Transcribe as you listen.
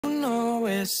know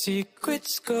where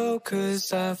secrets go,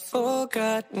 'cause I've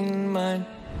forgotten mine.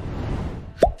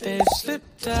 They've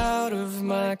slipped out of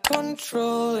my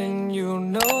control, and you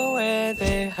know where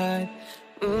they hide.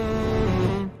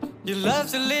 Your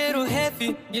love's a little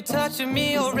heavy, you're touching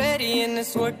me already, and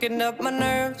it's working up my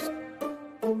nerves.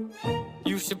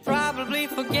 You should probably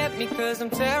forget me, 'cause I'm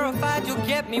terrified you'll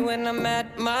get me when I'm at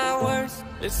my worst.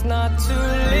 It's not too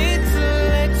late to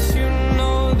let you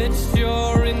know that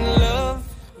you're in love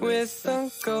with a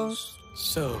ghost.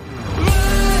 So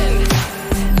run!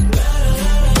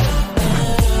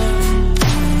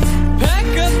 Pack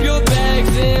up your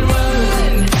bags and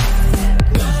run.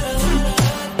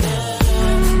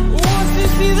 Once you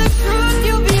see the truth,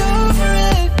 you'll be over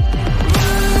it.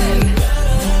 Run!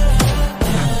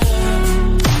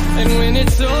 And when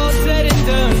it's all said and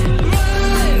done,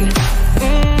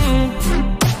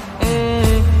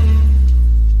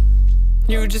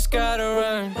 you just gotta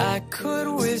run. I could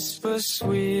whisper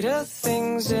sweeter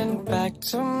things, and back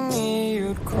to me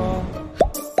you'd crawl.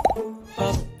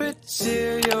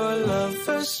 Puppeteer your love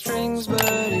for strings,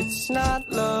 but it's not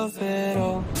love at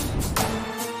all.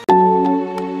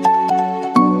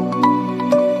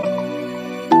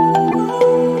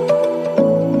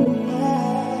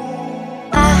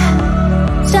 I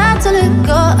tried to let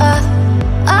go of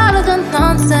all of the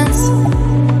nonsense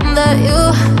that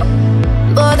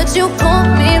you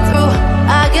pulled me through.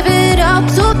 I give it all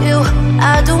to you.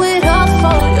 I do it